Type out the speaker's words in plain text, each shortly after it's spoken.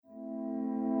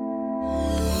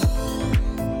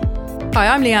Hi,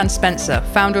 I'm Leanne Spencer,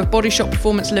 founder of Body Shop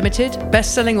Performance Limited,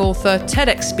 best-selling author,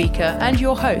 TEDx speaker, and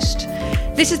your host.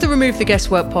 This is the Remove the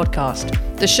Guesswork podcast,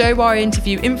 the show where I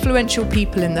interview influential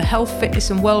people in the health, fitness,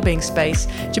 and well-being space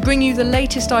to bring you the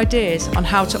latest ideas on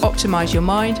how to optimize your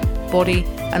mind, body,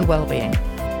 and well-being.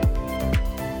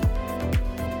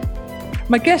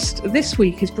 My guest this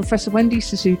week is Professor Wendy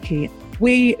Suzuki.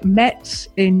 We met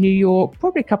in New York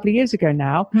probably a couple of years ago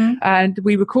now, and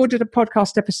we recorded a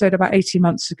podcast episode about 18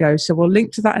 months ago. So we'll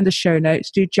link to that in the show notes.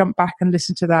 Do jump back and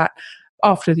listen to that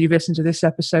after you've listened to this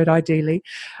episode, ideally.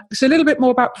 So a little bit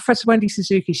more about Professor Wendy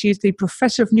Suzuki. She is the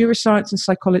Professor of Neuroscience and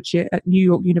Psychology at New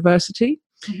York University.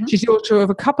 She's the author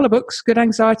of a couple of books, Good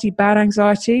Anxiety, Bad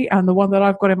Anxiety, and the one that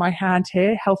I've got in my hand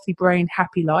here, Healthy Brain,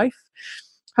 Happy Life.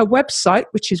 Her website,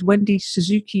 which is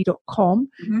wendysuzuki.com,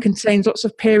 contains lots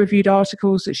of peer-reviewed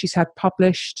articles that she's had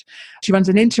published. She runs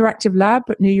an interactive lab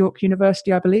at New York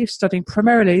University, I believe, studying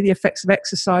primarily the effects of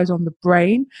exercise on the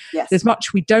brain. Yes. There's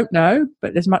much we don't know,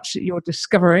 but there's much that you're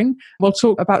discovering. We'll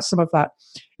talk about some of that.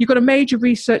 You've got a major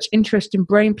research interest in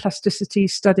brain plasticity,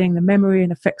 studying the memory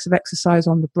and effects of exercise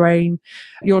on the brain.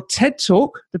 Your TED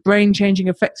Talk, The Brain-Changing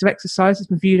Effects of Exercise, has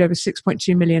been viewed over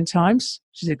 6.2 million times,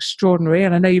 which is extraordinary.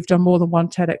 And I know you've done more than one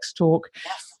TEDx talk.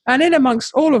 Yes. And in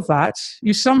amongst all of that,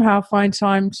 you somehow find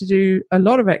time to do a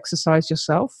lot of exercise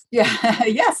yourself. Yeah.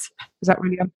 Yes. Is that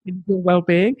really in your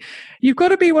well-being? You've got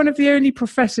to be one of the only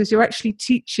professors who actually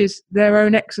teaches their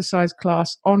own exercise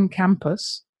class on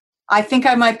campus. I think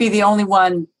I might be the only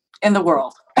one in the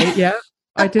world. Yeah,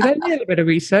 I did a little bit of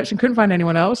research and couldn't find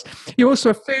anyone else. You're also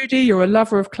a foodie. You're a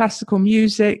lover of classical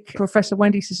music. Professor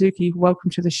Wendy Suzuki, welcome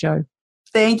to the show.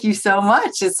 Thank you so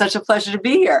much. It's such a pleasure to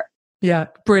be here. Yeah,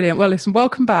 brilliant. Well, listen,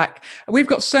 welcome back. We've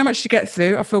got so much to get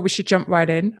through. I feel we should jump right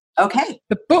in. Okay.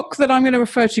 The book that I'm going to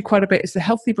refer to quite a bit is the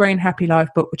Healthy Brain, Happy Life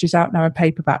book, which is out now in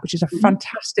paperback, which is a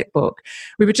fantastic book.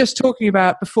 We were just talking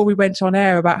about, before we went on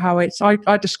air, about how I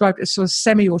described it as sort of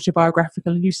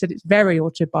semi-autobiographical, and you said it's very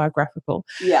autobiographical.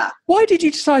 Yeah. Why did you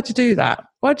decide to do that?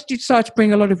 Why did you decide to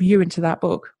bring a lot of you into that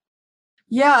book?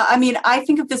 Yeah. I mean, I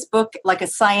think of this book like a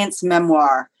science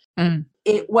memoir.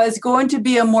 It was going to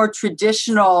be a more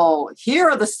traditional, here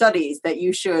are the studies that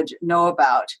you should know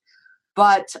about.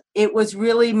 But it was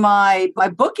really my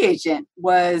book agent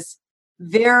was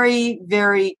very,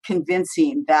 very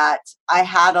convincing that I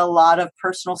had a lot of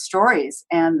personal stories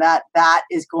and that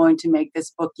is going to make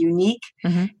this book unique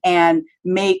and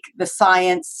make the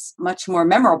science much more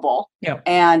memorable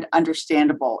and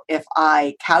understandable if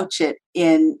I couch it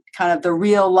in kind of the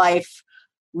real life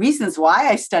reasons why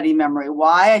I study memory,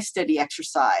 why I study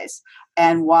exercise,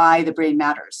 and why the brain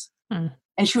matters. And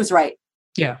she was right.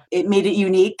 Yeah. It made it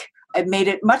unique. It made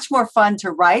it much more fun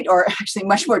to write, or actually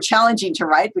much more challenging to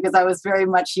write, because I was very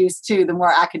much used to the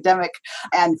more academic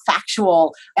and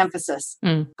factual emphasis.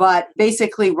 But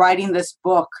basically writing this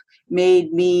book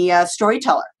made me a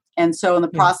storyteller. And so in the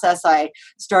process, I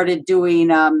started doing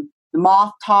the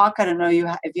Moth Talk. I don't know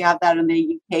if you have that in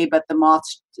the UK, but the Moth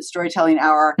Storytelling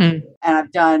Hour. And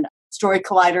I've done Story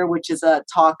Collider, which is a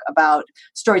talk about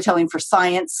storytelling for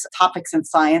science, topics in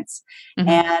science.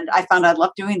 And I found I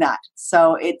loved doing that.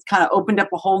 So it kind of opened up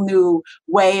a whole new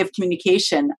way of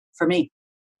communication for me.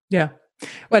 Yeah.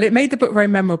 Well, it made the book very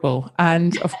memorable.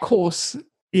 And of course,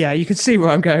 yeah, you can see where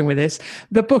I'm going with this.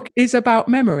 The book is about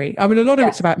memory. I mean, a lot of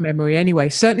it's about memory anyway,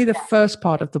 certainly the first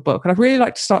part of the book. And I'd really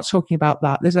like to start talking about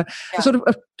that. There's a sort of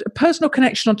a personal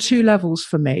connection on two levels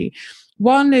for me.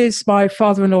 One is my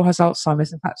father-in-law has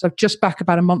Alzheimer's. In fact, I'm just back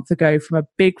about a month ago from a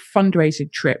big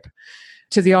fundraising trip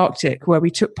to the Arctic where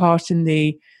we took part in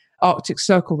the Arctic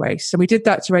Circle race. And we did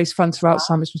that to raise funds for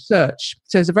Alzheimer's research.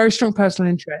 So there's a very strong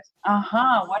personal interest.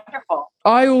 Wonderful.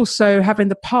 I also have in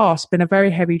the past been a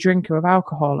very heavy drinker of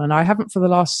alcohol, and I haven't for the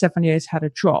last 7 years had a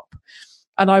drop.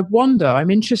 And I'm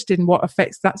interested in what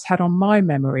effects that's had on my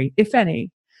memory, if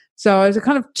any. So there's a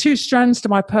kind of two strands to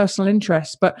my personal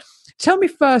interest. But tell me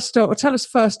first, or tell us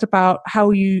first about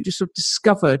how you just sort of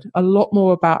discovered a lot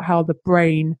more about how the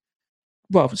brain,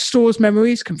 stores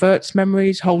memories, converts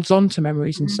memories, holds on to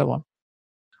memories, and so on.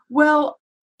 Well,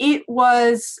 it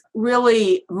was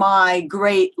really my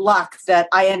great luck that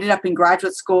I ended up in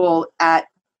graduate school at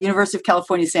University of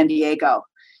California, San Diego.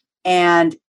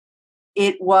 And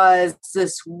it was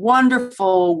this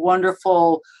wonderful,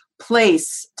 wonderful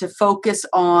place to focus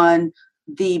on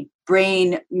the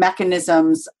brain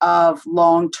mechanisms of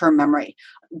long-term memory.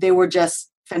 They were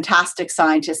just fantastic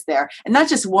scientists there. And not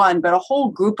just one, but a whole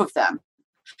group of them.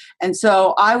 And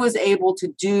so I was able to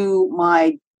do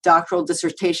my doctoral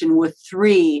dissertation with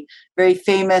three very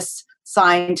famous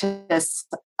scientists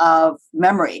of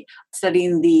memory,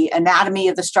 studying the anatomy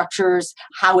of the structures,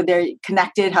 how they're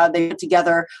connected, how they put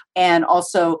together, and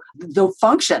also the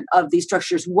function of these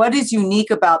structures. What is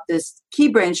unique about this key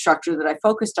brain structure that I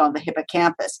focused on, the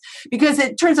hippocampus? Because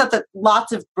it turns out that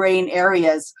lots of brain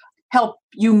areas help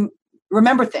you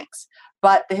remember things,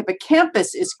 but the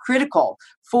hippocampus is critical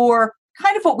for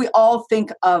kind of what we all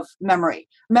think of memory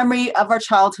of our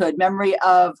childhood, memory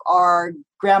of our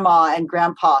grandma and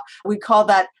grandpa. We call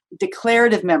that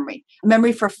declarative memory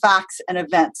for facts and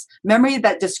events, memory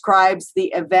that describes the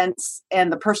events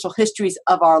and the personal histories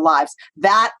of our lives.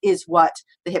 That is what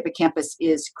the hippocampus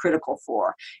is critical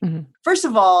for. Mm-hmm. First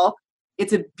of all,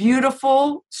 it's a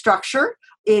beautiful structure.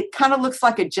 It kind of looks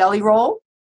like a jelly roll.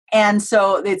 And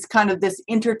so it's kind of this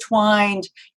intertwined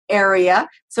area.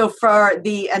 So for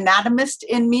the anatomist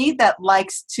in me that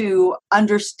likes to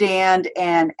understand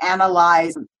and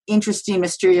analyze interesting,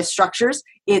 mysterious structures,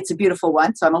 it's a beautiful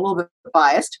one. So I'm a little bit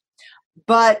biased.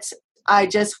 But I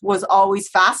just was always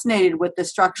fascinated with the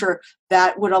structure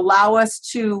that would allow us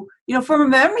to, from a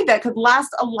memory that could last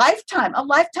a lifetime. A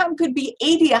lifetime could be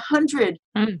 80, 100,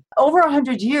 over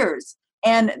 100 years.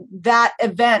 And that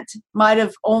event might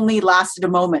have only lasted a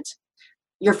moment.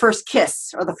 Your first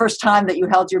kiss or the first time that you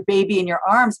held your baby in your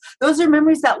arms, those are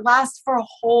memories that last for a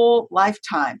whole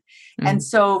lifetime. And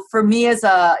so for me as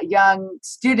a young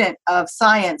student of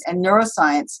science and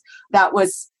neuroscience, that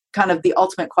was kind of the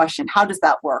ultimate question. How does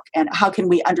that work? And how can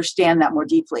we understand that more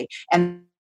deeply? And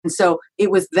so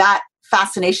it was that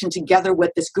fascination together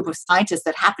with this group of scientists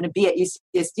that happened to be at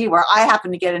UCSD, where I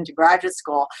happened to get into graduate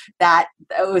school, that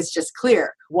it was just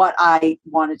clear what I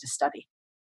wanted to study.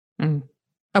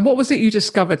 And what was it you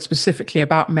discovered specifically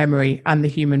about memory and the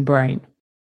human brain?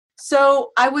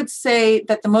 So I would say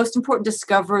that the most important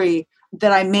discovery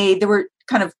that I made, there were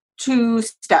kind of two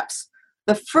steps.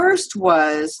 The first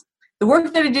was the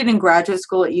work that I did in graduate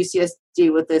school at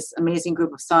UCSD with this amazing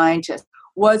group of scientists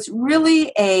was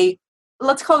really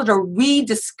let's call it a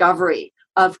rediscovery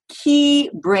of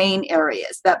key brain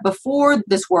areas that before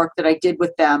this work that I did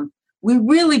with them, we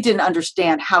really didn't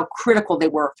understand how critical they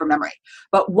were for memory.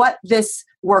 But what this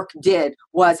work did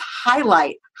was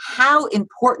highlight how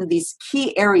important these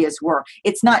key areas were.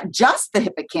 It's not just the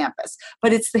hippocampus,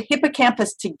 but it's the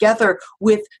hippocampus together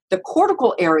with the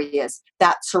cortical areas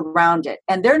that surround it.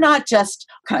 And they're not just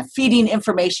kind of feeding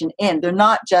information in. They're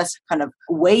not just kind of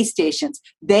way stations.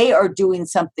 They are doing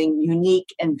something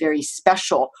unique and very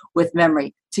special with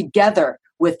memory together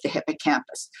with the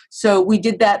hippocampus. So we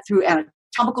did that through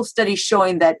anatomical studies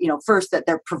showing that, first that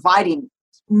they're providing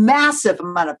massive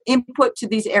amount of input to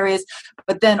these areas,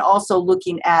 but then also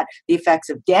looking at the effects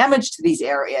of damage to these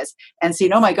areas and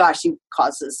seeing, oh my gosh, it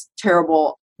causes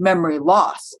terrible memory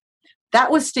loss.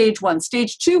 That was stage one.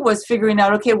 Stage two was figuring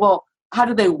out, okay, well, how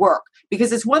do they work?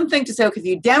 Because it's one thing to say, okay, if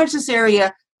you damage this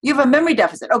area, you have a memory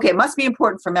deficit. Okay, it must be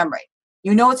important for memory.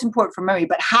 It's important for memory,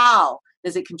 but how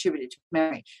does it contribute to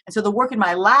memory? And so the work in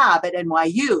my lab at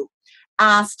NYU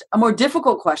asked a more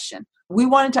difficult question. We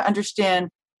wanted to understand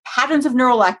patterns of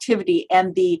neural activity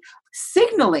and the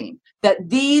signaling that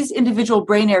these individual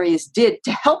brain areas did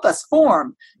to help us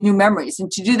form new memories.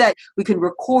 And to do that, we can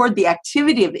record the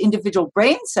activity of individual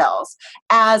brain cells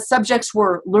as subjects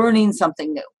were learning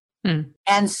something new.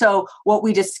 And so what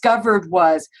we discovered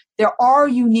was there are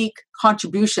unique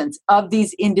contributions of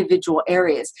these individual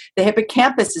areas. The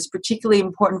hippocampus is particularly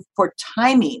important for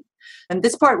timing. And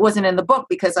this part wasn't in the book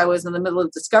because I was in the middle of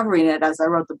discovering it as I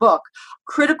wrote the book.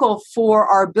 Critical for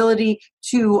our ability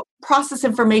to process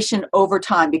information over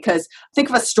time, because think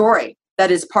of a story that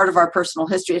is part of our personal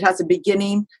history. It has a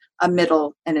beginning, a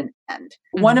middle, and an end.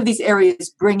 One of these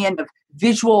areas bring in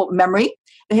visual memory.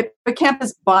 The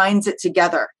hippocampus binds it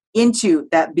together into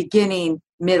that beginning,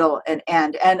 middle, and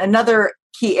end. And another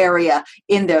key area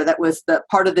in there that was the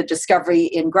part of the discovery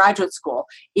in graduate school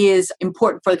is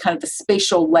important for kind of the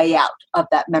spatial layout of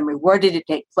that memory. Where did it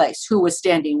take place? Who was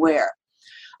standing where?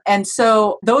 And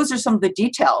so those are some of the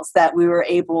details that we were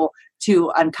able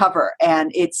to uncover. And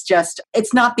it's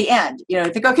not the end. You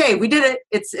think, okay, we did it.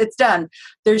 It's done.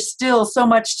 There's still so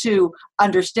much to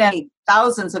understand.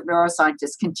 Thousands of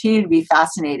neuroscientists continue to be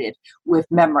fascinated with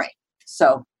memory.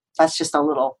 So that's just a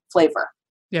little flavor.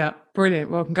 Yeah, brilliant.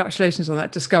 Well, congratulations on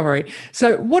that discovery.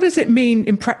 So what does it mean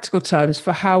in practical terms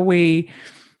for how we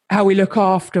look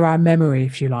after our memory,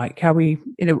 if you like? How we,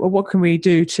 what can we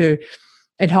do to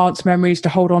enhance memories, to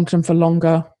hold on to them for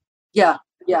longer? Yeah.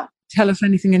 Tell us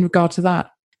anything in regard to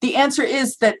that. The answer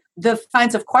is that the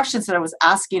kinds of questions that I was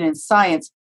asking in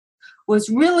science was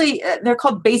really, they're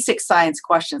called basic science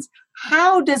questions.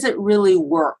 How does it really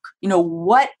work?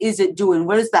 What is it doing?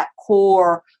 What is that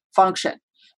core function?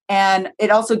 And it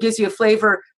also gives you a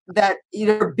flavor that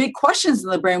are big questions in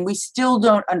the brain we still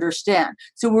don't understand.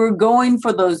 So we're going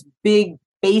for those big,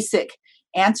 basic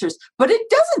answers, but it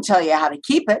doesn't tell you how to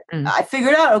keep it. I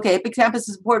figured out, okay, hippocampus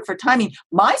is important for timing.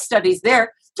 My studies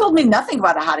there told me nothing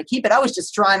about how to keep it. I was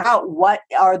just trying out what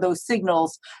are those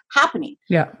signals happening.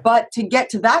 Yeah. But to get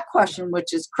to that question,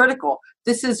 which is critical,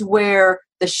 this is where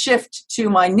the shift to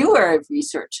my new area of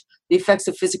research, the effects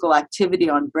of physical activity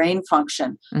on brain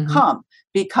function, come,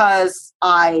 because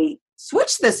I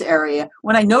switched this area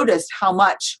when I noticed how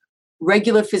much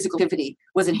regular physical activity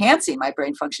was enhancing my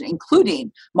brain function,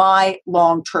 including my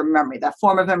long-term memory. That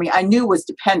form of memory I knew was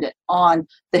dependent on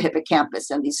the hippocampus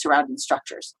and these surrounding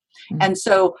structures. And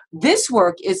so this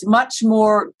work is much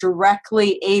more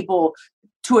directly able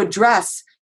to address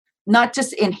not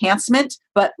just enhancement,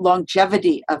 but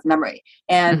longevity of memory.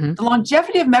 And the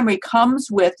longevity of memory comes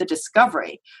with the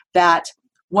discovery that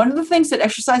one of the things that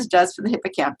exercise does for the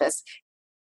hippocampus,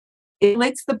 it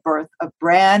relates the birth of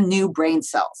brand new brain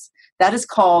cells. That is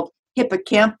called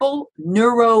hippocampal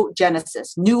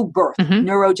neurogenesis, new birth,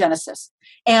 neurogenesis.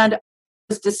 And it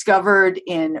was discovered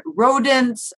in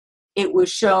rodents. It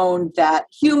was shown that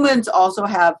humans also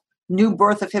have new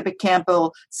birth of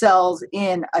hippocampal cells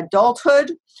in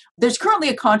adulthood. There's currently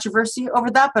a controversy over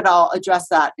that, but I'll address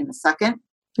that in a second.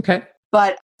 Okay.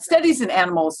 But studies in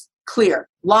animals, clear,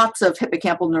 lots of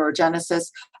hippocampal neurogenesis.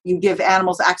 You give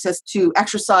animals access to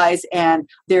exercise and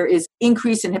there is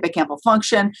increase in hippocampal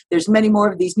function. There's many more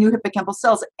of these new hippocampal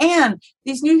cells, and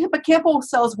these new hippocampal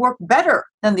cells work better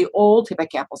than the old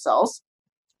hippocampal cells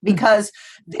because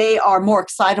they are more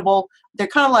excitable. They're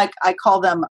kind of like, I call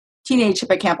them teenage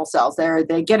hippocampal cells.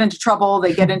 They get into trouble.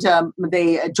 They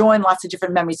join lots of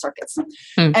different memory circuits.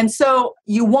 And so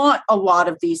you want a lot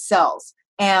of these cells.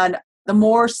 And the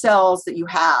more cells that you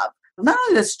have, not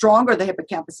only the stronger the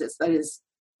hippocampus is, that is,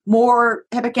 more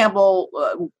hippocampal,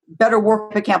 better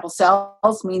work hippocampal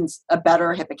cells means a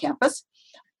better hippocampus.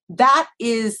 That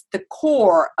is the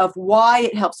core of why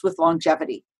it helps with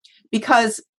longevity.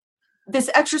 Because this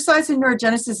exercise in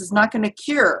neurogenesis is not going to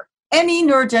cure any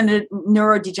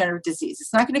neurodegenerative disease.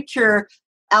 It's not going to cure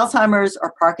Alzheimer's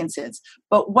or Parkinson's.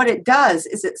 But what it does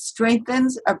is it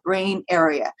strengthens a brain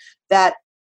area that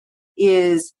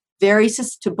is very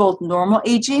susceptible to both normal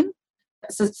aging,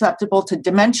 susceptible to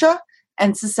dementia,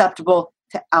 and susceptible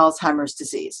to Alzheimer's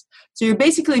disease. So you're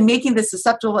basically making the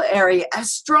susceptible area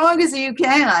as strong as you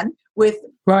can with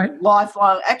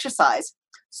lifelong exercise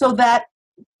so that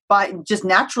by just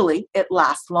naturally it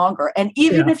lasts longer. And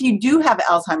even if you do have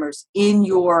Alzheimer's in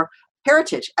your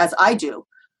heritage, as I do,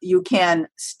 you can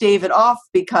stave it off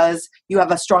because you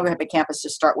have a stronger hippocampus to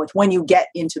start with when you get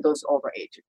into those older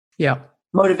ages. Yeah.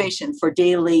 Motivation for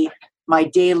my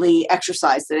daily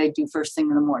exercise that I do first thing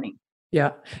in the morning.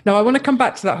 Yeah. Now, I want to come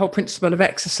back to that whole principle of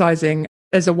exercising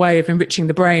as a way of enriching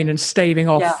the brain and staving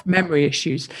off memory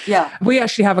issues. Yeah. We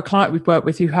actually have a client we've worked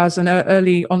with who has an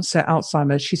early onset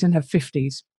Alzheimer's. She's in her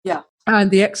 50s. Yeah. And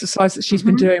the exercise that she's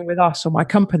been doing with us or my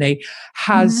company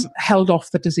has held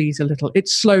off the disease a little.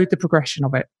 It's slowed the progression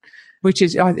of it, which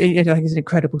is, I think, is an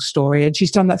incredible story. And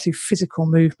she's done that through physical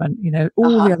movement,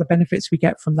 all the other benefits we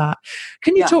get from that.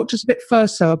 Can you talk to us a bit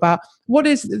first, though, about what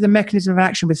is the mechanism of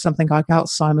action with something like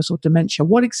Alzheimer's or dementia?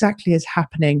 What exactly is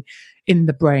happening in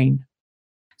the brain?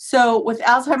 So with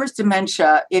Alzheimer's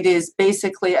dementia, it is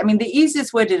basically, the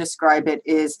easiest way to describe it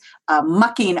is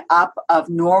mucking up of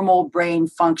normal brain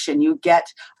function. You get,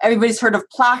 everybody's heard of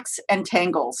plaques and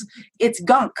tangles. It's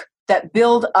gunk that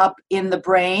build up in the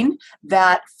brain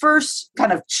that first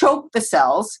kind of choke the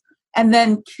cells and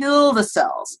then kill the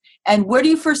cells. And where do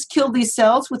you first kill these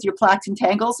cells with your plaques and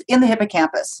tangles? In the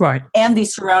hippocampus. Right. And the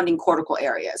surrounding cortical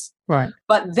areas. Right.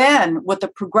 But then with the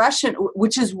progression,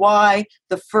 which is why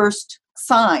the first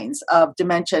signs of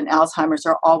dementia and Alzheimer's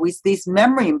are always these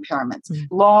memory impairments,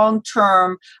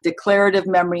 long-term declarative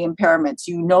memory impairments.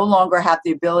 You no longer have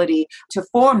the ability to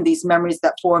form these memories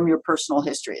that form your personal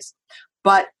histories.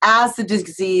 But as the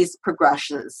disease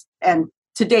progresses, and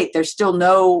to date, there's still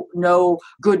no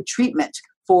good treatment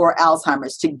for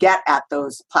Alzheimer's to get at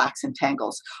those plaques and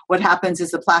tangles. What happens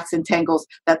is the plaques and tangles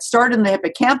that start in the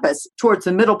hippocampus towards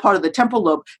the middle part of the temporal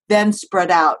lobe then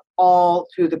spread out all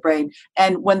through the brain.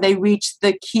 And when they reach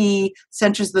the key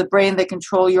centers of the brain that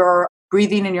control your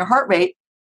breathing and your heart rate,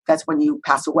 that's when you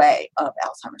pass away of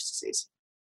Alzheimer's disease.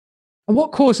 And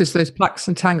what causes those plaques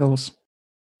and tangles?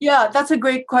 Yeah, that's a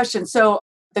great question. So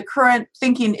the current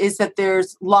thinking is that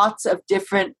there's lots of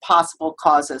different possible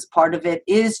causes. Part of it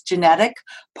is genetic.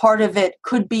 Part of it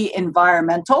could be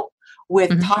environmental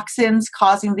with toxins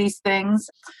causing these things.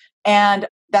 And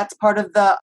that's part of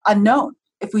the unknown.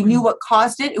 If we knew what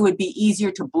caused it, it would be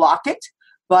easier to block it.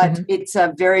 but Mm-hmm. it's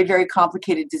a very, very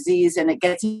complicated disease, and it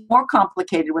gets more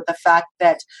complicated with the fact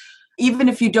that even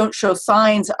if you don't show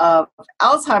signs of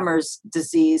Alzheimer's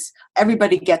disease,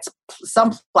 everybody gets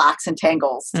some plaques and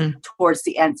tangles towards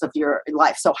the ends of your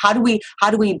life. So how do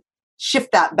we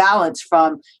shift that balance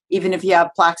from, even if you have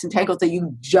plaques and tangles, that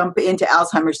you jump into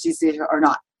Alzheimer's disease or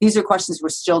not? These are questions we're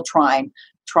still trying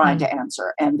to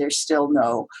answer, and there's still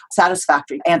no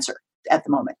satisfactory answer at the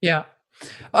moment. Yeah.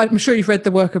 I'm sure you've read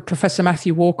the work of Professor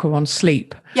Matthew Walker on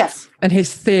sleep. Yes. And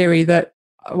his theory that,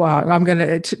 well, I'm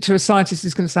going to a scientist,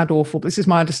 it's going to sound awful, but this is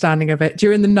my understanding of it.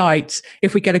 During the night,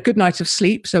 if we get a good night of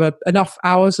sleep, so enough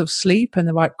hours of sleep and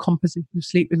the right composition of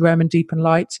sleep with REM and deep and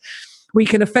light, we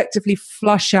can effectively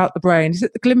flush out the brain. Is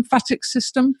it the glymphatic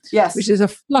system? Yes. Which is a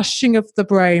flushing of the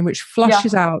brain, which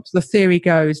flushes out, the theory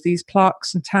goes, these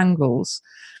plaques and tangles,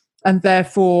 and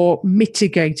therefore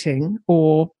mitigating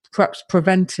or perhaps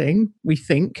preventing, we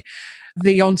think,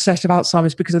 the onset of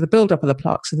Alzheimer's because of the buildup of the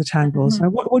plaques and the tangles. Mm-hmm.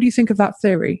 What do you think of that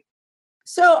theory?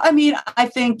 So, I mean, I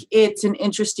think it's an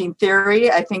interesting theory.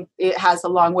 I think it has a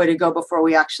long way to go before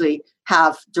we actually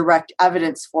have direct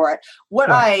evidence for it.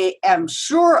 What I am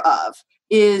sure of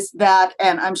is that,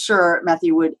 and I'm sure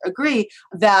Matthew would agree,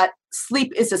 that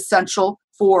sleep is essential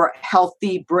for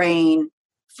healthy brain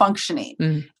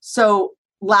functioning. So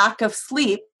lack of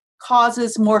sleep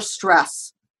causes more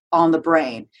stress on the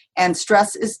brain. And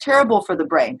stress is terrible for the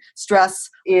brain. Stress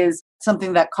is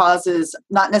something that causes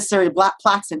not necessarily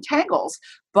plaques and tangles,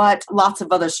 but lots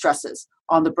of other stresses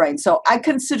on the brain. So I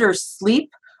consider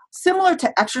sleep similar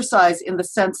to exercise in the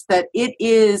sense that it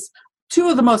is two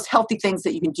of the most healthy things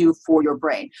that you can do for your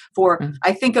brain.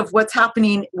 I think of what's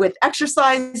happening with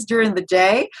exercise during the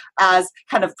day as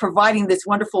kind of providing this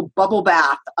wonderful bubble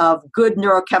bath of good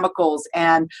neurochemicals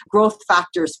and growth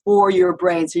factors for your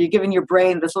brain. So you're giving your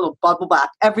brain this little bubble bath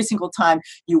every single time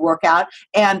you work out.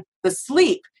 And the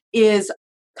sleep is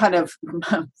kind of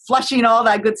flushing all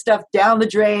that good stuff down the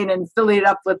drain and filling it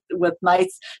up with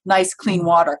nice clean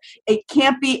water. It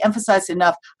can't be emphasized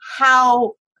enough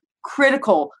how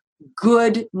critical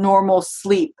good normal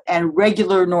sleep and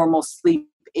regular normal sleep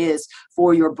is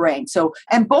for your brain. So,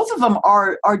 and both of them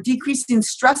are decreasing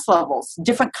stress levels,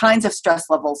 different kinds of stress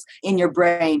levels in your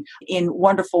brain in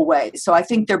wonderful ways. So I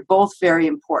think they're both very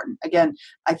important. Again,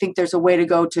 I think there's a way to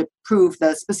go to prove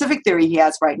the specific theory he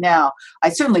has right now. I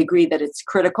certainly agree that it's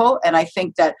critical. And I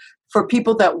think that for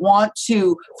people that want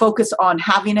to focus on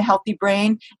having a healthy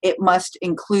brain, it must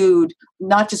include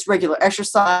not just regular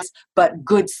exercise, but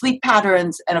good sleep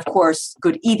patterns and, of course,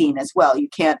 good eating as well. You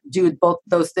can't do both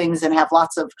those things and have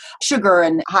lots of sugar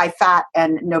and high fat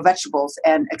and no vegetables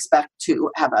and expect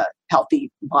to have a healthy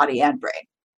body and brain.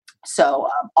 So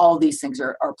all of these things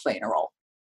are playing a role.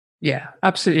 Yeah,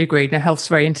 absolutely agreed. Now, health's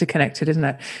very interconnected, isn't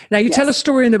it? Now, you tell a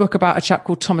story in the book about a chap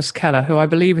called Thomas Keller, who I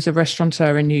believe is a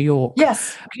restaurateur in New York.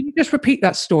 Yes. Can you just repeat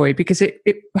that story? Because it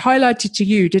highlighted to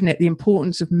you, didn't it, the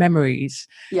importance of memories?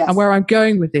 Yes. And where I'm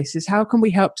going with this is how can we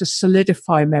help to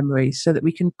solidify memories so that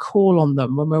we can call on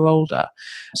them when we're older?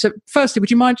 So firstly,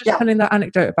 would you mind just telling that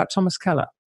anecdote about Thomas Keller?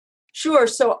 Sure.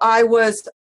 So I was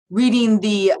reading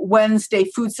the Wednesday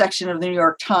food section of the New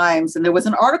York Times, and there was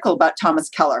an article about Thomas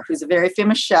Keller, who's a very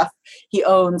famous chef. He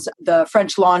owns the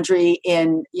French Laundry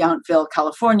in Yountville,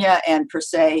 California, and Per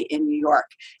Se in New York.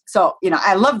 So,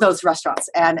 I love those restaurants,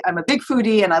 and I'm a big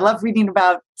foodie, and I love reading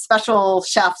about special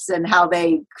chefs and how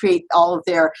they create all of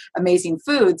their amazing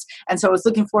foods. And so I was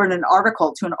looking for an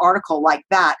article like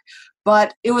that.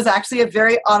 But it was actually a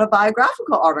very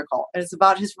autobiographical article. And it's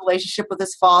about his relationship with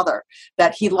his father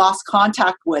that he lost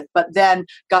contact with, but then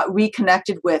got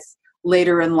reconnected with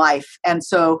later in life. And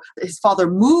so his father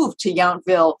moved to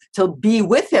Yountville to be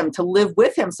with him, to live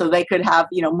with him so they could have,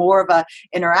 more of a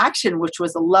interaction, which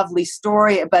was a lovely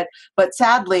story. But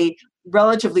sadly,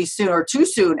 relatively soon or too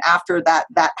soon after that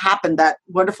happened, that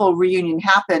wonderful reunion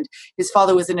happened, his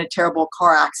father was in a terrible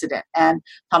car accident, and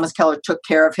Thomas Keller took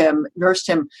care of him, nursed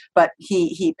him, but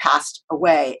he passed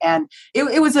away. And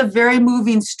it was a very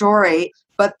moving story.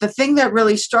 But the thing that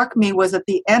really struck me was at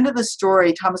the end of the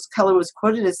story, Thomas Keller was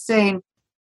quoted as saying,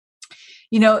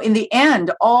 in the end,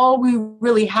 all we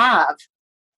really have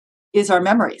is our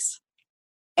memories.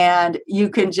 And you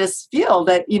can just feel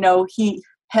that, he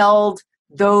held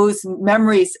those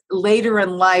memories later in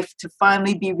life to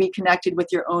finally be reconnected with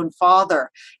your own father.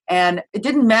 And it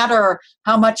didn't matter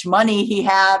how much money he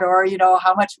had or,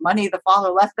 how much money the father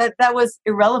left. That was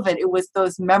irrelevant. It was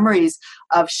those memories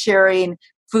of sharing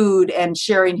food and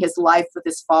sharing his life with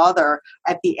his father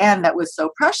at the end that was so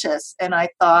precious. And I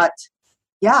thought,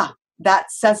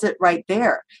 that says it right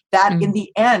there. That in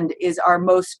the end is our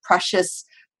most precious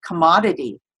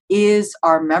commodity, is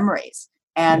our memories.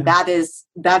 And that is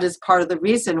part of the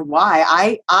reason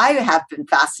why I have been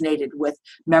fascinated with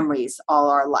memories all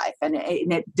our life. And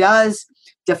it does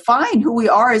define who we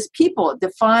are as people. It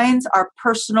defines our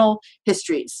personal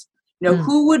histories.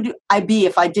 Who would I be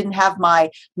if I didn't have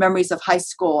my memories of high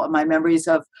school and my memories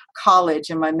of college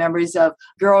and my memories of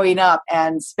growing up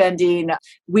and spending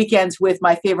weekends with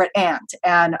my favorite aunt?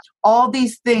 And all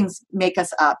these things make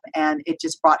us up. And it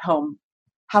just brought home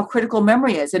how critical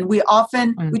memory is. And we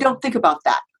don't think about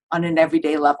that on an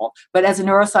everyday level. But as a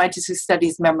neuroscientist who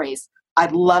studies memories, I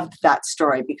loved that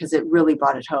story because it really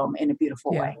brought it home in a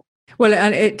beautiful way. Well,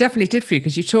 and it definitely did for you,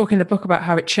 because you talk in the book about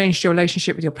how it changed your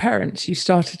relationship with your parents. You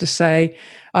started to say,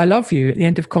 I love you at the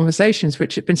end of conversations,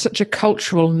 which had been such a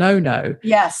cultural no-no.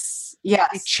 Yes.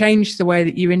 It changed the way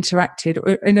that you interacted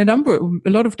in a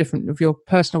lot of different of your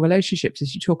personal relationships,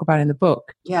 as you talk about in the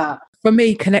book. Yeah. For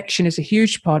me, connection is a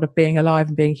huge part of being alive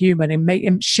and being human,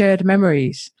 and shared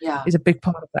memories is a big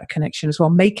part of that connection as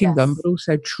well, making them, but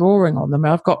also drawing on them.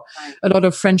 I've got a lot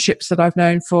of friendships that I've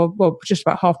known for, just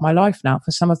about half my life now,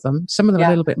 for some of them a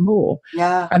little bit more.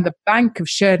 Yeah. And the bank of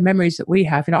shared memories that we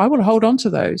have, I want to hold on to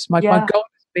those. My goal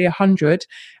is to be 100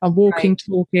 and walking,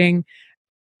 talking,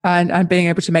 and being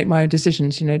able to make my own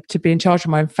decisions, to be in charge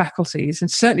of my own faculties, and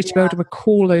certainly to be able to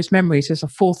recall those memories as a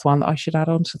fourth one that I should add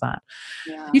on to that.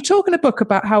 Yeah. You talk in a book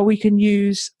about how we can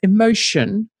use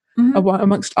emotion,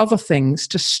 amongst other things,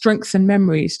 to strengthen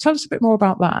memories. Tell us a bit more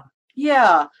about that.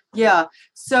 Yeah.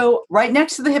 So right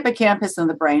next to the hippocampus in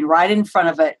the brain, right in front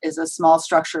of it, is a small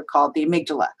structure called the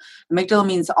amygdala. Amygdala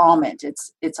means almond.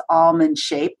 It's almond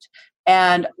shaped.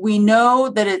 And we know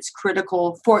that it's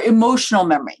critical for emotional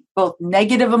memory, both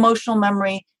negative emotional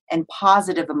memory and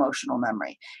positive emotional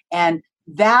memory. And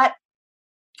that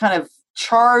kind of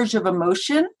charge of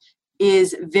emotion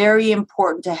is very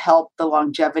important to help the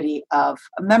longevity of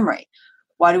a memory.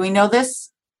 Why do we know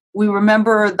this? We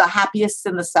remember the happiest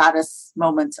and the saddest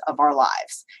moments of our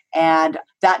lives. And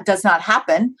that does not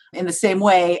happen in the same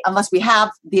way unless we have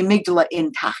the amygdala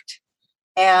intact.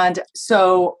 And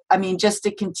so, just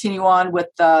to continue on with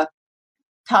the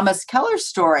Thomas Keller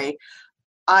story,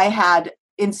 I had,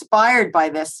 inspired by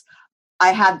this,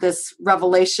 I had this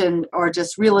revelation or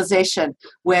just realization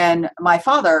when my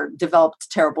father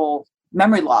developed terrible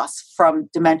memory loss from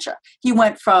dementia. He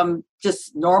went from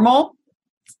just normal,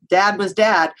 dad was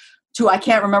dad, to I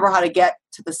can't remember how to get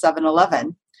to the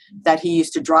 7-Eleven that he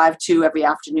used to drive to every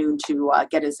afternoon to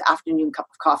get his afternoon cup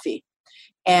of coffee.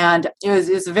 And it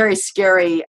was a very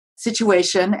scary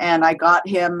situation, and I got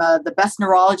him the best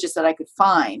neurologist that I could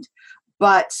find.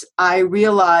 But I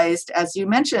realized, as you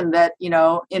mentioned, that,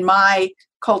 in my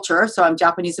culture, so I'm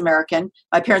Japanese American,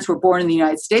 my parents were born in the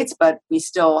United States, but we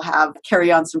still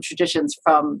carry on some traditions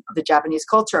from the Japanese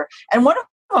culture. And one of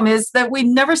them is that we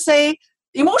never say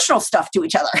emotional stuff to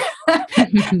each other.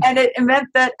 And it meant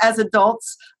that as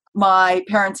adults, my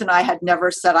parents and I had never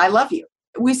said, I love you.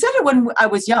 We said it when I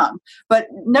was young, but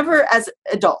never as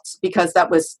adults, because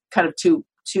that was kind of too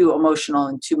emotional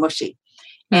and too mushy.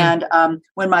 And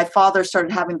when my father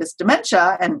started having this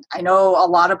dementia, and I know a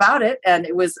lot about it, and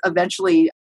it was eventually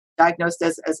diagnosed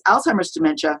as Alzheimer's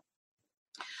dementia,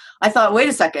 I thought, wait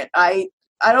a second, I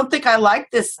don't think I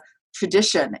like this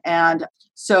tradition. And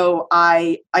so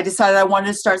I decided I wanted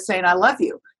to start saying I love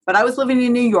you. But I was living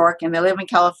in New York and they live in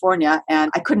California,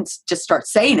 and I couldn't just start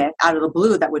saying it out of the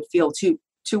blue. That would feel too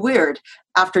weird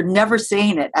after never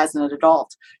saying it as an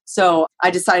adult. So I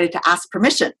decided to ask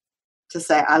permission to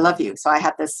say I love you. So I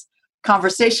had this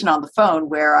conversation on the phone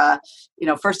where,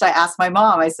 first I asked my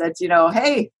mom, I said,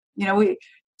 hey, do you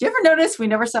ever notice we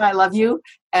never said I love you?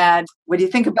 And what do you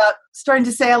think about starting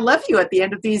to say I love you at the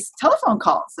end of these telephone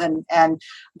calls? And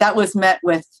that was met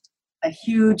with a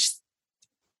huge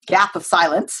gap of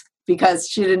silence because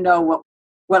she didn't know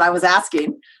what I was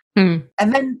asking. And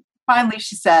then finally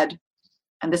she said,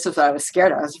 and this was what I was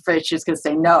scared of. I was afraid she was going to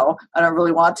say, no, I don't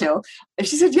really want to. And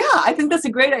she said, yeah, I think that's a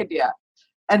great idea.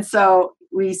 And so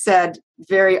we said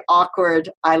very awkward,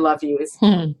 I love yous.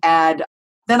 And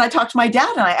then I talked to my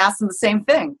dad and I asked him the same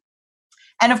thing.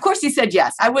 And of course he said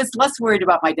yes. I was less worried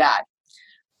about my dad.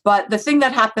 But the thing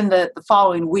that happened the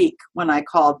following week when I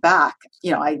called back,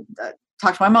 I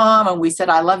talked to my mom and we said,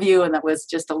 I love you. And that was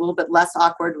just a little bit less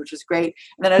awkward, which was great.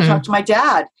 And then I talked to my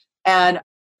dad and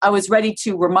I was ready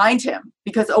to remind him,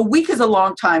 because a week is a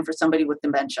long time for somebody with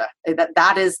dementia.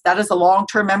 That is a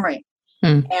long-term memory.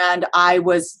 And I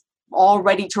was all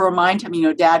ready to remind him,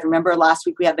 Dad, remember last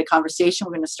week we had the conversation,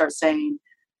 we're going to start saying,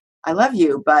 I love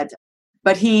you. But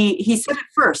he said it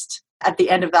first at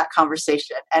the end of that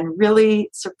conversation and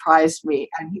really surprised me.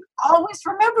 And he always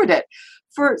remembered it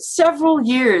for several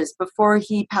years before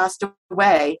he passed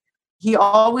away. He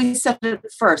always said it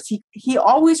first. He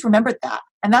always remembered that.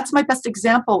 And that's my best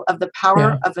example of the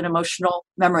power of an emotional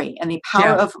memory and the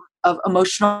power of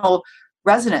emotional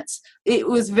resonance. It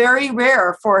was very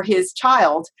rare for his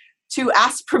child to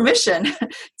ask permission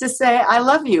to say, I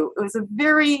love you. It was a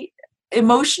very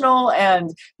emotional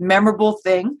and memorable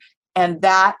thing. And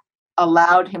that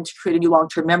allowed him to create a new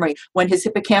long-term memory when his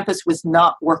hippocampus was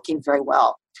not working very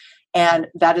well. And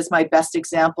that is my best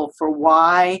example for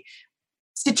why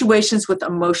situations with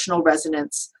emotional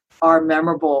resonance are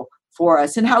memorable for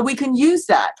us and how we can use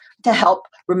that to help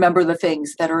remember the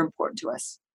things that are important to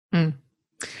us. Mm.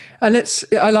 And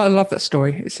I love that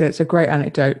story. It's a great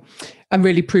anecdote and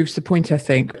really proves the point, I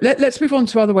think. Let's move on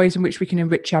to other ways in which we can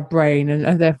enrich our brain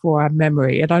and therefore our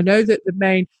memory. And I know that the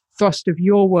main thrust of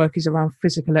your work is around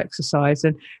physical exercise.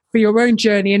 And for your own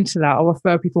journey into that, I'll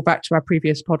refer people back to our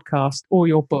previous podcast or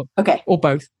your book. Okay. Or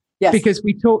both. Yes. Because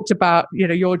we talked about,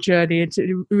 your journey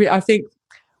into, I think,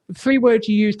 3 words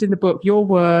you used in the book, your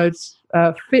words,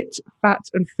 fit, fat,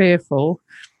 and fearful.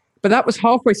 But that was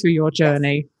halfway through your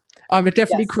journey. Yes. I'm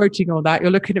definitely quoting on that.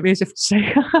 You're looking at me as if to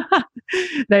say,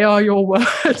 they are your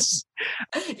words.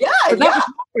 Yeah, but that was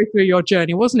halfway through your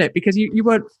journey, wasn't it? Because you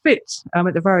weren't fit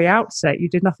at the very outset. You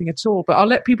did nothing at all. But I'll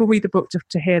let people read the book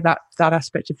to hear that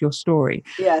aspect of your story.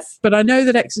 Yes. But I know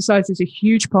that exercise is a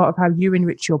huge part of how you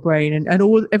enrich your brain and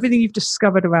everything you've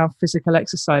discovered around physical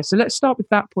exercise. So let's start with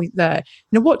that point there.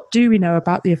 What do we know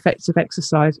about the effects of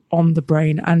exercise on the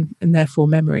brain and therefore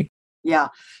memory? Yeah.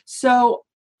 So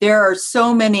there are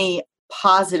so many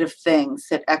positive things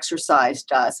that exercise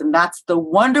does. And that's the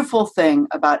wonderful thing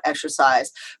about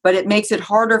exercise. But it makes it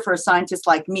harder for a scientist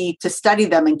like me to study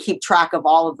them and keep track of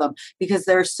all of them because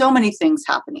there are so many things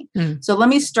happening. So let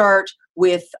me start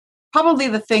with probably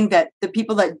the thing that the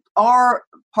people that are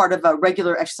part of a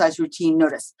regular exercise routine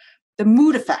notice, the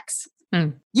mood effects.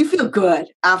 You feel good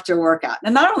after a workout.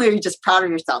 And not only are you just proud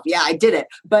of yourself, yeah, I did it,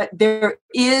 but there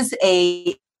is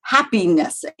a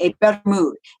happiness, a better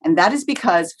mood. And that is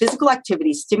because physical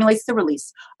activity stimulates the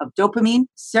release of dopamine,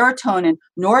 serotonin,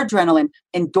 noradrenaline,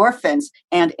 endorphins,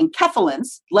 and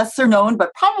enkephalins. Lesser known,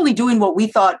 but probably doing what we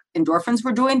thought endorphins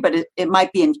were doing, but it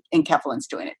might be enkephalins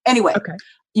doing it. Anyway,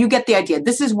 You get the idea.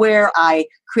 This is where I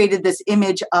created this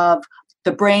image of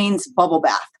the brain's bubble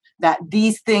bath, that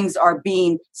these things are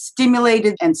being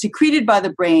stimulated and secreted by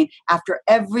the brain after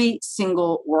every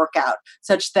single workout,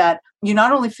 such that you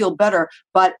not only feel better,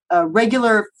 but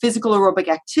regular physical aerobic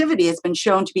activity has been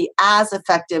shown to be as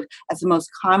effective as the most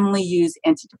commonly used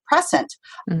antidepressant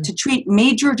to treat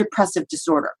major depressive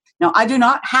disorder. Now, I do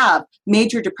not have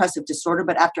major depressive disorder,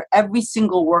 but after every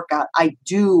single workout, I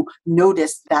do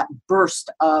notice that burst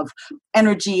of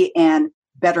energy and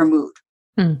better mood.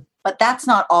 But that's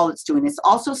not all it's doing. It's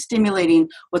also stimulating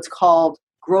what's called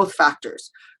growth factors.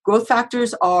 Growth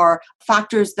factors are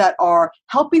factors that are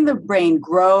helping the brain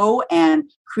grow and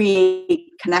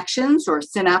create connections or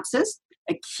synapses.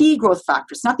 A key growth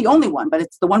factor, it's not the only one, but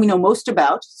it's the one we know most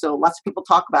about, so lots of people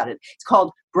talk about it. It's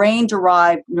called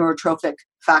brain-derived neurotrophic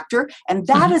factor, and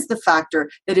that is the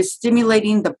factor that is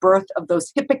stimulating the birth of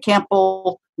those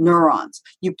hippocampal neurons.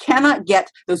 You cannot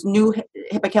get those new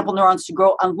hippocampal neurons to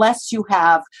grow unless you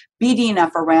have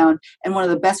BDNF around, and one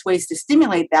of the best ways to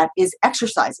stimulate that is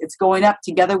exercise. It's going up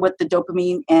together with the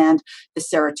dopamine and the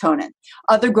serotonin.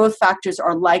 Other growth factors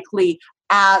are likely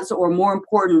as or more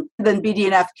important than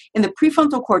BDNF in the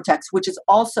prefrontal cortex, which is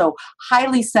also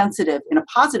highly sensitive in a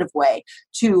positive way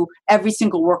to every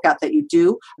single workout that you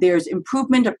do. There's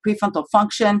improvement of prefrontal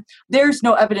function. There's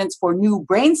no evidence for new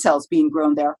brain cells being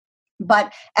grown there,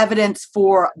 but evidence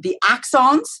for the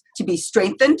axons to be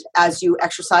strengthened as you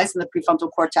exercise in the prefrontal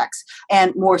cortex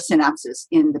and more synapses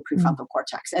in the prefrontal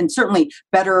cortex, and certainly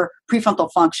better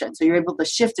prefrontal function. So you're able to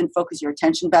shift and focus your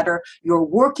attention better. Your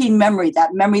working memory,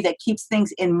 that memory that keeps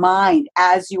things in mind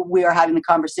as we are having the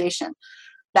conversation,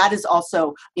 that is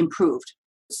also improved.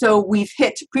 So we've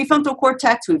hit prefrontal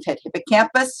cortex, we've hit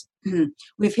hippocampus,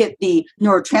 we've hit the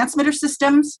neurotransmitter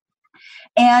systems.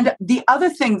 And the other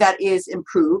thing that is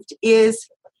improved is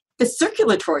the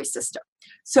circulatory system.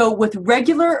 So with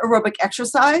regular aerobic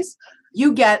exercise,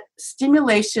 you get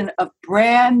stimulation of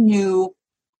brand new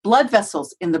blood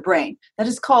vessels in the brain. That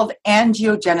is called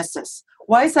angiogenesis.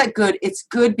 Why is that good? It's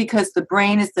good because the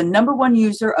brain is the number one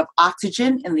user of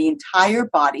oxygen in the entire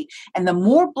body. And the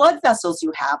more blood vessels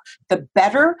you have, the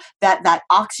better that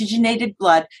oxygenated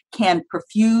blood can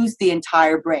perfuse the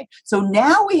entire brain. So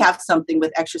now we have something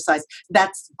with exercise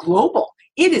that's global.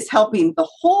 It is helping the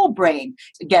whole brain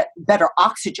to get better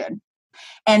oxygen.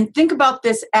 And think about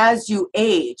this: as you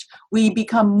age, we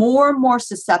become more and more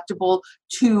susceptible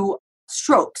to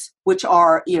strokes, which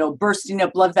are, bursting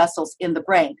of blood vessels in the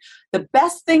brain. The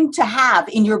best thing to have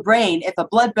in your brain if a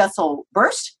blood vessel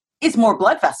bursts is more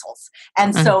blood vessels.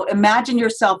 And so imagine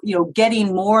yourself,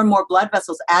 getting more and more blood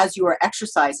vessels as you are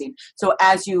exercising. So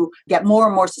as you get more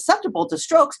and more susceptible to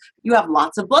strokes, you have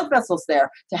lots of blood vessels there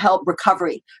to help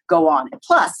recovery go on. And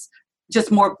plus,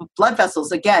 just more blood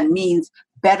vessels, again, means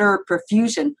better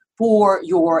perfusion for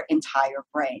your entire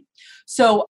brain.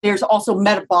 So there's also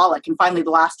metabolic, and finally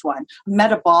the last one,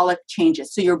 metabolic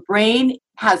changes. So your brain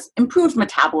has improved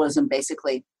metabolism,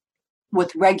 basically,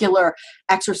 with regular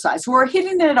exercise. We're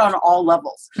hitting it on all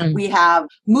levels. We have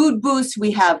mood boosts,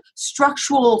 we have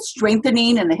structural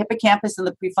strengthening in the hippocampus and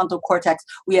the prefrontal cortex,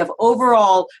 we have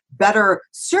overall better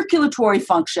circulatory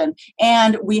function,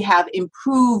 and we have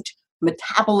improved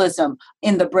metabolism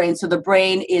in the brain. So the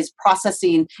brain is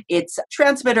processing its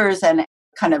transmitters and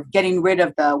kind of getting rid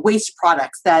of the waste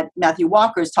products that Matthew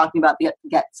Walker is talking about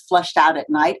gets flushed out at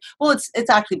night. Well, it's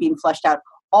actually being flushed out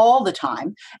all the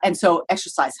time. And so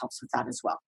exercise helps with that as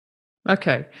well.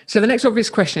 Okay. So the next obvious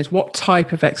question is, what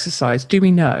type of exercise do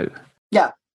we know?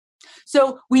 Yeah.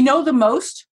 So we know the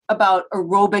most about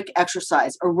aerobic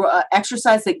exercise,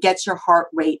 exercise that gets your heart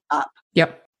rate up.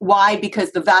 Yep. Why?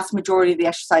 Because the vast majority of the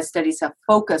exercise studies have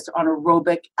focused on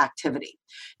aerobic activity.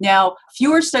 Now,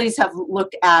 fewer studies have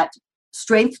looked at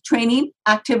strength training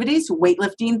activities,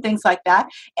 weightlifting, things like that.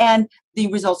 And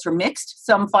the results are mixed.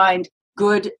 Some find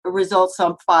good results,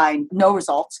 some find no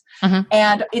results.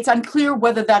 And it's unclear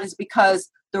whether that is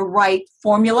because the right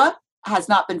formula has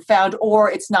not been found or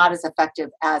it's not as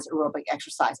effective as aerobic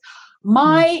exercise.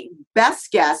 My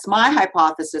best guess, my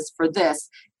hypothesis for this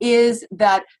is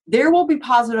that there will be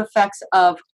positive effects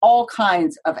of all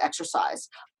kinds of exercise.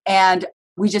 And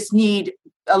we just need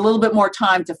a little bit more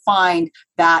time to find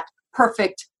that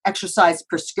perfect exercise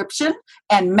prescription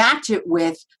and match it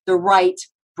with the right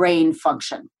brain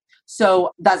function.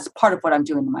 So that's part of what I'm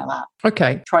doing in my lab.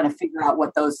 Okay. Trying to figure out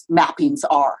what those mappings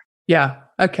are. Yeah.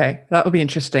 Okay. That will be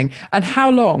interesting. And how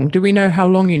long? Do we know how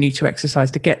long you need to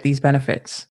exercise to get these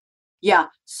benefits? Yeah.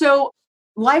 So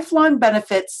lifelong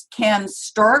benefits can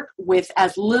start with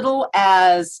as little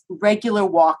as regular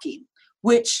walking,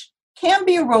 which can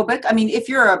be aerobic. I mean, if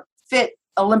you're a fit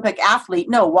Olympic athlete,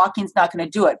 no, walking's not going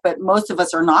to do it. But most of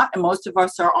us are not, and most of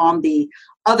us are on the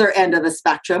other end of the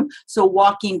spectrum. So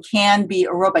walking can be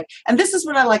aerobic. And this is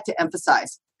what I like to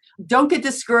emphasize. Don't get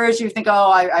discouraged. You think,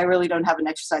 I really don't have an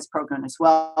exercise program as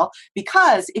well.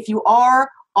 Because if you are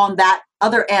on that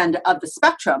other end of the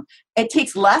spectrum, it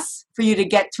takes less for you to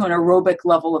get to an aerobic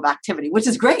level of activity, which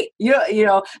is great.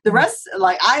 The rest,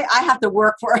 like I have to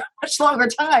work for a much longer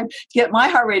time to get my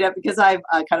heart rate up because I've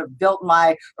kind of built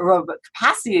my aerobic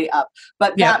capacity up.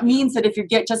 But that means that if you're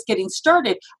just getting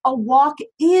started, a walk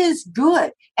is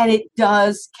good and it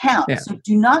does count. Yeah. So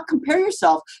do not compare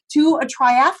yourself to a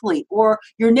triathlete or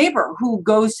your neighbor who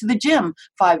goes to the gym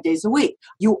 5 days a week.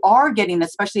 You are getting,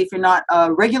 especially if you're not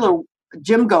a regular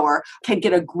gym goer, can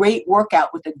get a great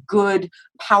workout with a good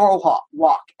power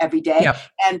walk every day. Yep.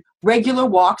 And regular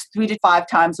walks 3 to 5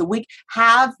 times a week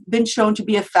have been shown to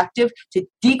be effective to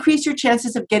decrease your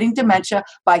chances of getting dementia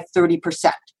by 30%.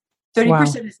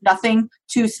 30% is nothing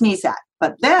to sneeze at.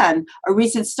 But then a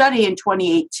recent study in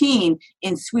 2018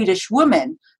 in Swedish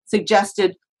women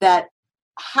suggested that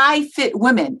high fit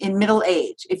women in middle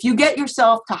age, if you get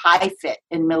yourself to high fit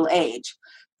in middle age,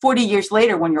 40 years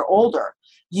later when you're older,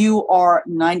 you are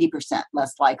 90%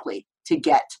 less likely to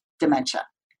get dementia.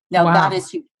 Now, that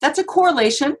is huge. That's a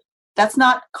correlation. That's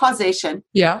not causation.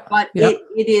 Yeah. But it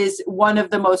is one of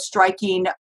the most striking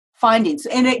findings.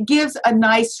 And it gives a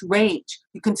nice range.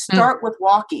 You can start with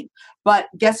walking. But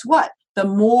guess what? The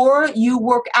more you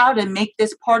work out and make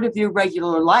this part of your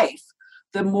regular life,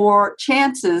 the more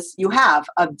chances you have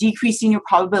of decreasing your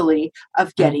probability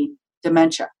of getting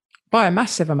dementia. By a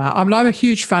massive amount. I'm a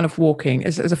huge fan of walking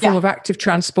as a form of active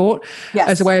transport,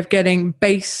 as a way of getting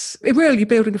really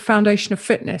building a foundation of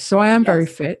fitness. So I am very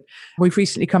fit. We've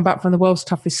recently come back from the world's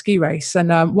toughest ski race. And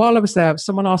while I was there,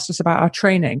 someone asked us about our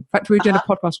training. In fact, we were doing a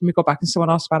podcast when we got back and someone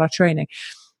asked about our training.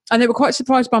 And they were quite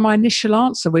surprised by my initial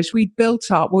answer, which we built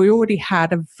up. We already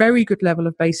had a very good level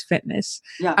of base fitness.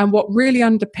 Yeah. And what really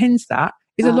underpins that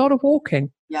is a lot of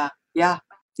walking. Yeah, yeah.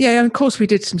 Yeah, and of course we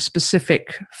did some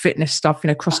specific fitness stuff,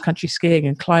 cross-country skiing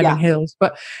and climbing hills.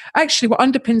 But actually what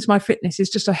underpins my fitness is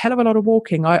just a hell of a lot of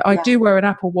walking. I do wear an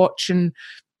Apple Watch and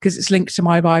because it's linked to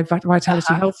my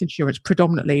Vitality Health Insurance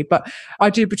predominantly, but I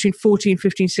do between 14,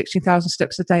 15, 16,000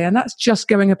 steps a day. And that's just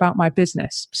going about my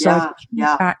business. So I'm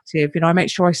active, I make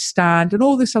sure I stand and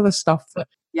all this other stuff that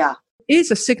is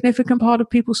a significant part of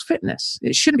people's fitness.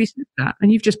 It shouldn't be said that.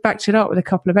 And you've just backed it up with a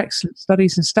couple of excellent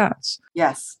studies and stats.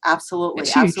 Yes, absolutely.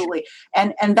 Absolutely.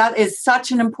 And that is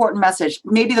such an important message.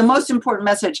 Maybe the most important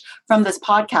message from this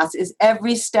podcast is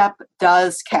every step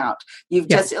does count. You've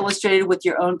just illustrated with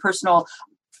your own personal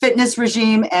fitness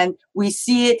regime, and we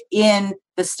see it in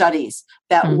the studies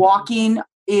that walking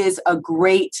is a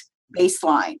great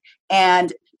baseline.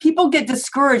 And people get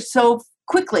discouraged so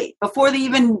quickly before they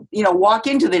even, walk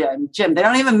into the gym. They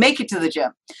don't even make it to the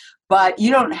gym. But you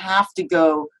don't have to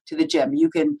go to the gym. You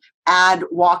can add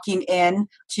walking in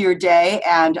to your day.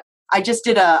 And I just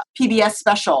did a PBS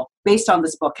special based on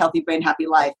this book, Healthy Brain, Happy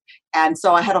Life. And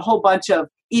so I had a whole bunch of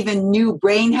even new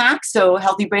brain hacks. So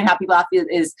Healthy Brain, Happy Life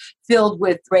is filled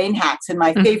with brain hacks. And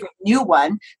my favorite new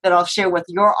one that I'll share with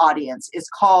your audience is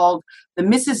called the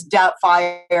Mrs.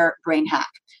 Doubtfire Brain Hack.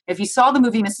 If you saw the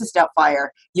movie Mrs. Doubtfire,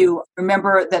 you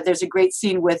remember that there's a great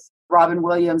scene with Robin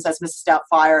Williams as Mrs.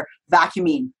 Doubtfire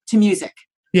vacuuming to music.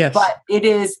 Yes. But it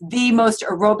is the most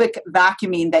aerobic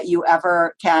vacuuming that you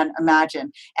ever can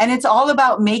imagine. And it's all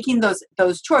about making those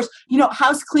chores.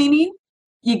 House cleaning,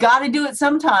 you got to do it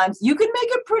sometimes. You can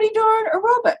make it pretty darn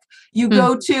aerobic. You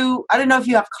go to, I don't know if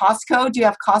you have Costco. Do you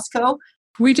have Costco?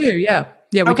 We do, yeah.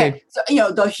 Yeah, we do. So,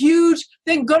 the huge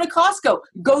thing, go to Costco.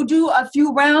 Go do a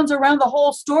few rounds around the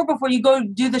whole store before you go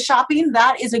do the shopping.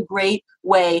 That is a great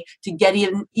way to get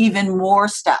even more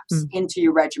steps into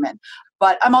your regimen.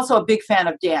 But I'm also a big fan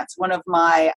of dance. One of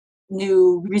my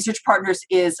new research partners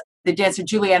is the dancer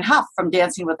Julianne Hough from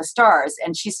Dancing with the Stars.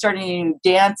 And she's starting a new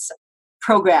dance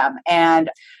program.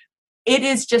 And it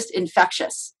is just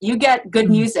infectious. You get good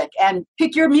music and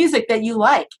pick your music that you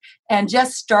like and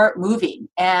just start moving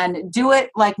and do it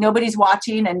like nobody's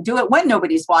watching and do it when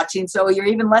nobody's watching. So you're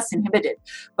even less inhibited.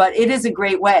 But it is a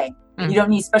great way. You don't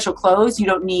need special clothes. You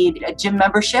don't need a gym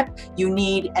membership. You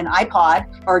need an iPod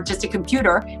or just a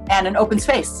computer and an open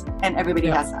space. And everybody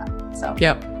has that. So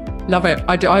yeah, love it.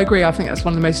 I agree. I think that's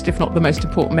one of the most, if not the most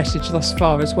important message thus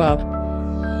far as well.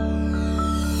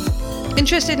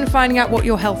 Interested in finding out what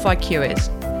your health IQ is?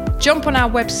 Jump on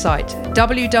our website,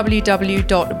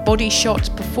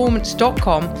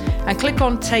 www.bodyshotperformance.com, and click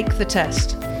on Take the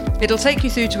Test. It'll take you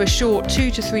through to a short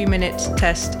 2 to 3 minute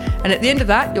test, and at the end of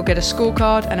that, you'll get a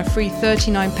scorecard and a free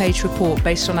 39-page report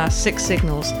based on our 6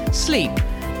 signals: sleep,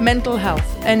 mental health,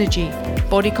 energy,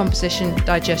 body composition,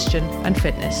 digestion, and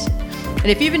fitness.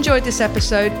 And if you've enjoyed this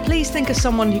episode, please think of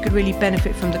someone who could really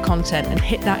benefit from the content and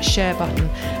hit that share button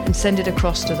and send it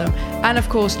across to them. And of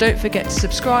course, don't forget to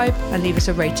subscribe and leave us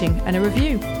a rating and a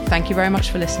review. Thank you very much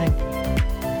for listening.